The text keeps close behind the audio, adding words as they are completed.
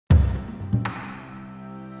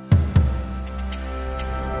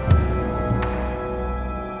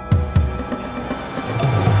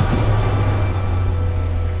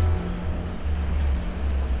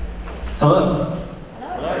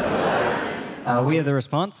We are The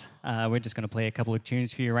Response. We're just going to play a couple of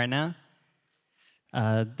tunes for you right now.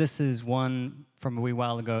 This is one from a wee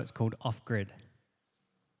while ago. It's called Off Grid.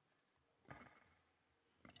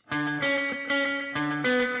 I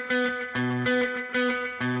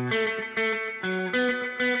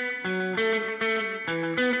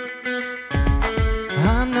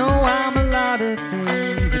know I'm a lot of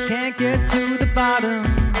things. I can't get to the bottom.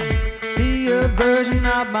 See a version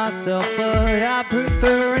of myself, but I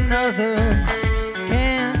prefer another.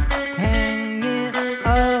 Can't hang it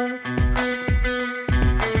up.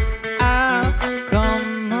 I've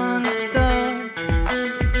come unstuck.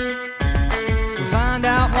 Find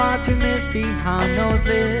out what you miss behind those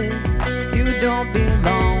lids. You don't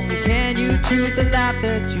belong. Can you choose the life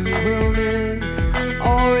that you will live?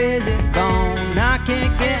 Or is it gone? I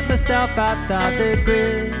can't get myself outside the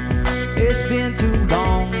grid. It's been too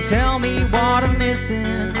long. Tell me what I'm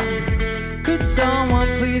missing. Could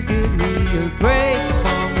someone please give me a break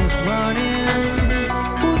from this running?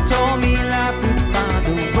 Who told me life would find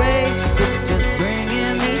a way? It's just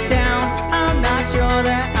bringing me down. I'm not sure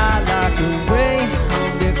that I like the way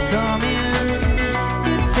I'm becoming.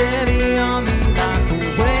 It's heavy on me like a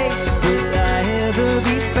weight. Will I ever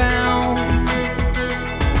be found?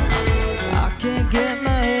 Can't get my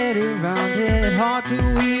head around it, hard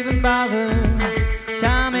to even bother.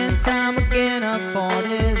 Time and time again I fought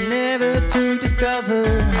it, never to discover.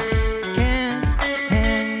 Can't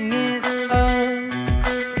hang it up.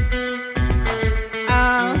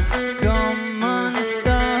 I've come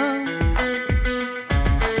unstuck.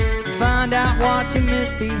 Find out what you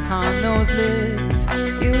miss behind those lids.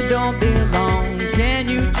 You don't belong. Can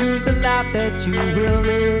you choose the life that you will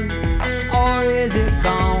live? Or is it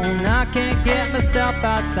gone? I can't get myself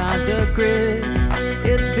outside the grid.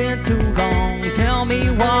 It's been too long. Tell me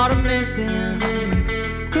what I'm missing.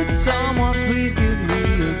 Could someone please give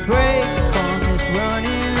me a break from this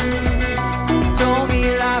running? Who told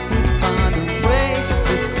me life would find a way?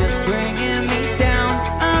 It's just bringing me down.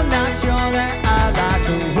 I'm not sure that I like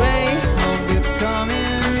the way I'm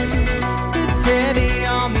becoming. It's heavy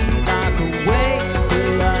on me like a weight.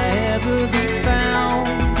 Will I ever be found?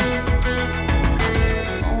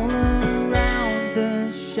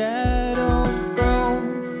 Shadows grow.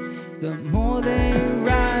 The more they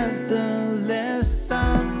rise, the less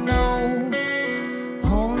I know.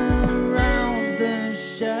 All around the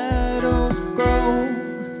shadows grow.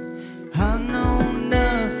 I know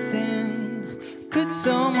nothing. Could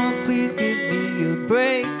someone please give me a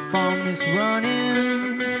break from this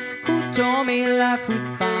running? Who told me life would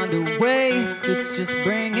find a way? It's just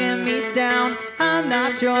bringing me down. I'm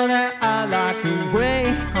not sure that I like the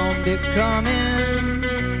way I'm becoming.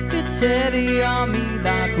 It's heavy on me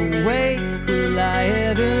like a weight. Will I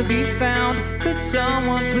ever be found? Could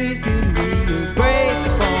someone please give me a break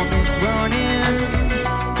from this running?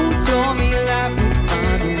 Who told me life would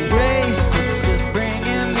find a way? It's just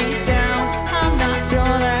bringing me down. I'm not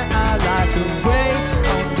sure that I like the way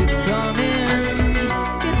I'm becoming.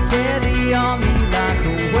 It's heavy on me like a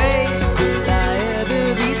weight. Will I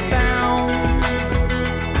ever be found?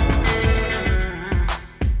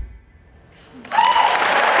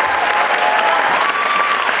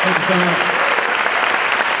 Thank you so much.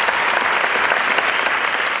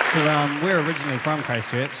 So we're originally from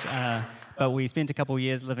Christchurch, but we spent a couple of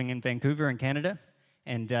years living in Vancouver in Canada,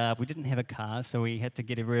 and we didn't have a car, so we had to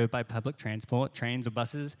get everywhere by public transport, trains or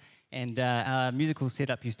buses, and our musical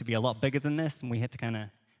setup used to be a lot bigger than this, and we had to kind of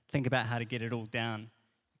think about how to get it all down,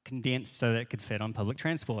 condensed so that it could fit on public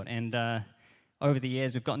transport. And over the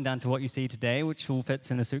years, we've gotten down to what you see today, which all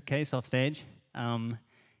fits in a suitcase off stage, and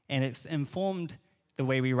it's informed the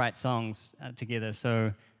way we write songs together.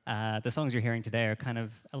 So the songs you're hearing today are kind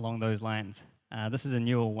of along those lines. This is a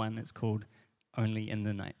newer one. It's called Only in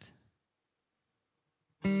the Night.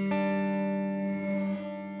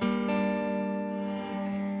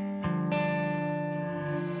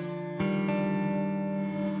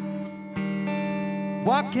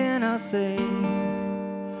 What can I say?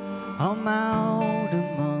 I'm out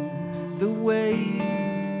amongst the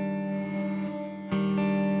waves,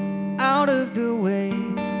 out of the way,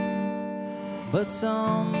 but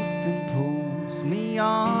something pulls me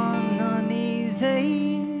on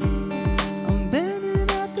uneasy. I'm bending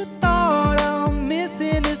at the thought I'm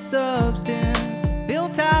missing a substance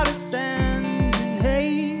built out of sand and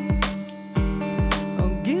hay. Oh,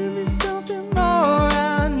 give me something more,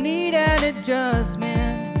 I need an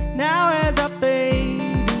adjustment now as I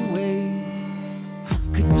fade away. How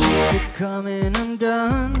could you be coming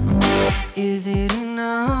undone? Is it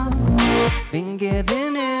enough? Been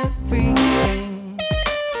given everything.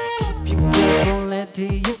 Keep your careful, let to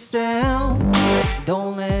yourself.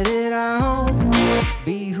 Don't let it out.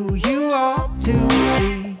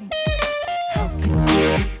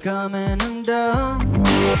 becoming undone?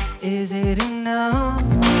 Is it enough?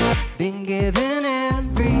 Been given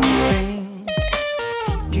everything.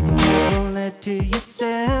 Keep it careful, let to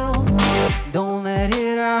yourself. Don't let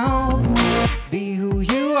it out. Be who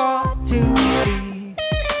you ought to be.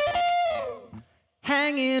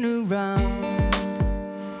 Hanging around,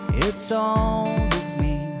 it's all of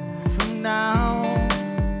me for now.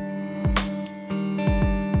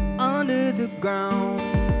 Under the ground,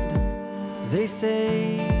 they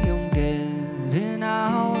say I'm getting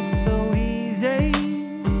out so easy.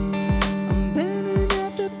 I'm bending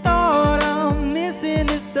at the thought I'm missing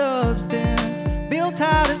the substance built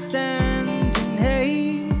out of sand and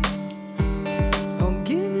hay. Oh,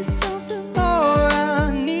 give me something more,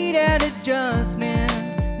 I need an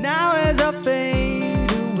adjustment now as I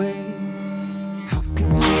fade away. How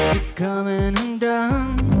could you be coming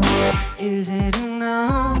undone? Is it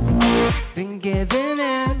enough? Been given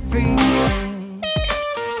everything.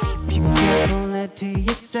 Keep you careful, let to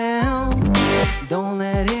yourself. Don't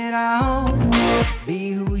let it out.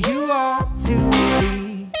 Be who you ought to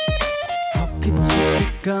be. How could you be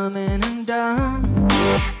coming undone?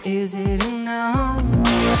 Is it enough?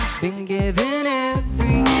 Been given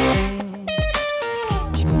everything.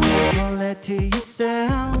 Keep you careful, let to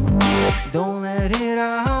yourself. Don't let it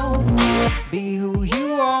out. Be who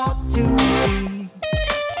you ought to be.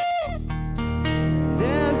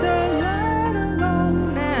 There's a light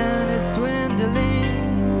alone and it's dwindling.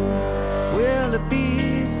 Will it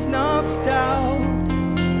be snuffed out?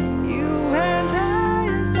 You and I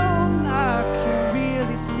is all I can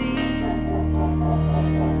really see.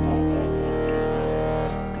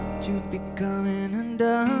 Could you be coming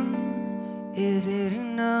undone? Is it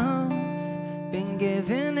enough? Been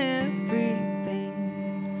given everything.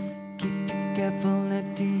 Keep it careful,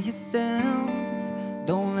 let to yourself.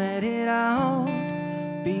 Don't let it out.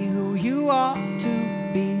 Be who you ought to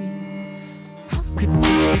be. How could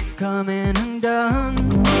you be coming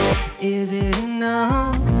undone? Is it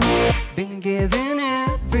enough? Been given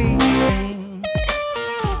everything.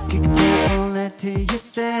 Keep it careful, let to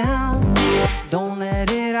yourself. Don't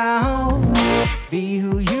let it out. Be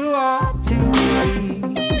who you ought to be.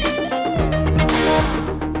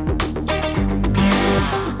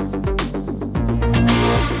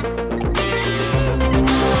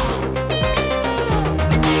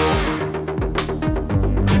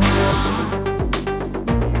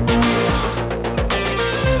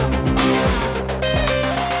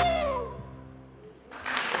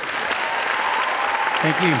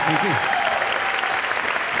 Thank you, thank you.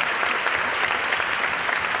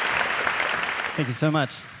 Thank you so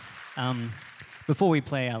much. Before we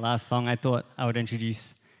play our last song, I thought I would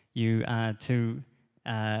introduce you to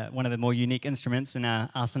one of the more unique instruments in our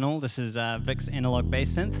arsenal. This is Vic's analog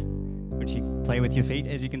bass synth, which you play with your feet,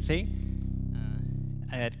 as you can see.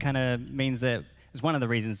 It kind of means that it's one of the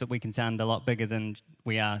reasons that we can sound a lot bigger than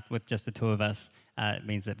we are with just the two of us. It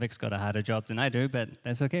means that Vic's got a harder job than I do, but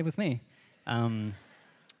that's okay with me.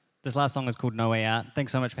 This last song is called No Way Out.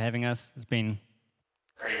 Thanks so much for having us. It's been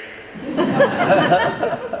crazy.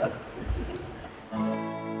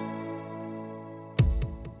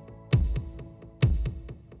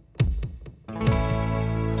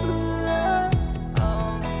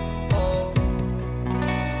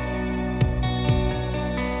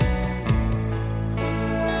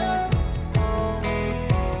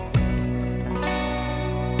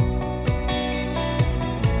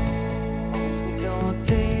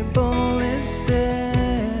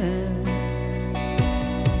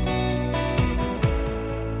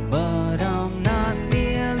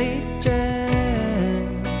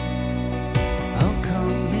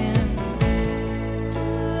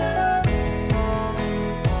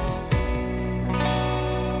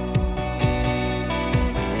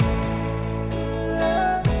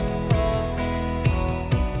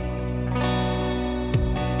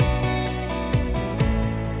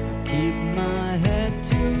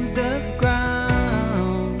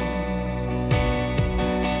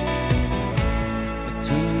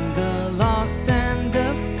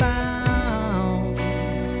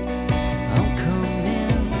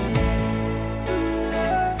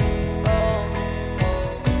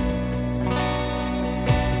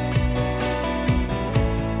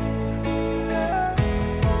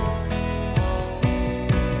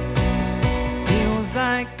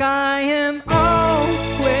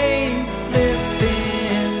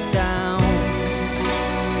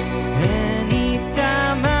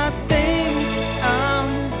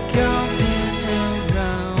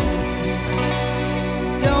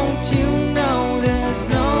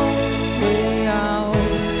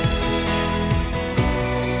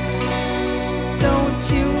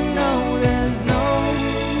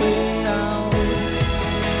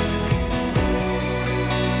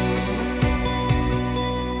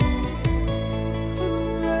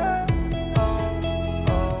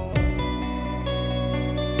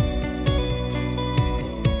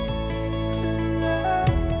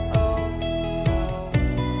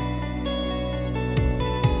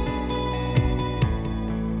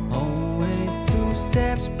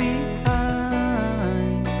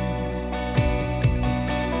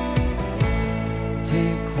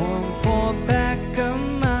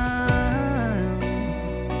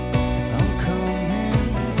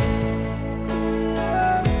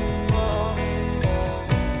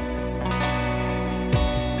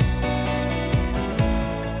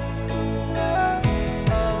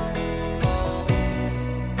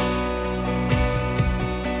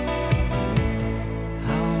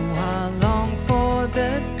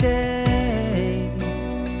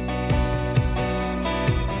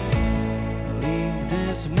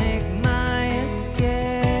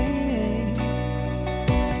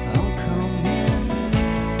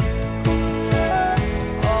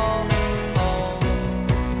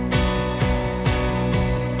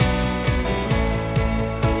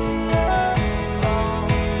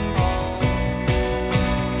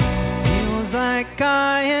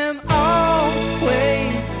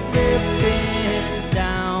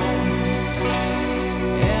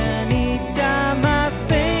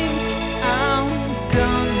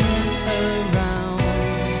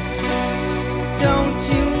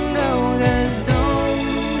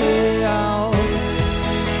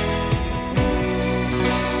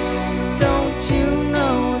 Don't you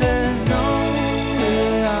know there's no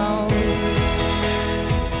way out?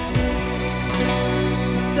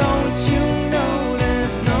 Don't you know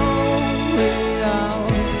there's no way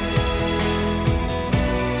out?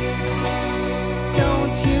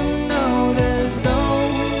 Don't you know there's no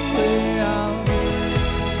way out?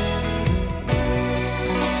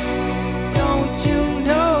 Don't you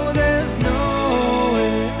know there's no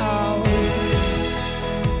way out?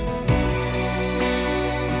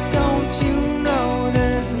 Don't you know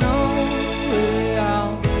there's no way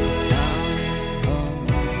out?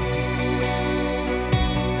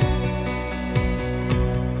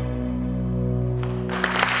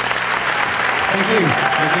 Thank you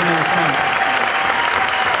for giving me a response.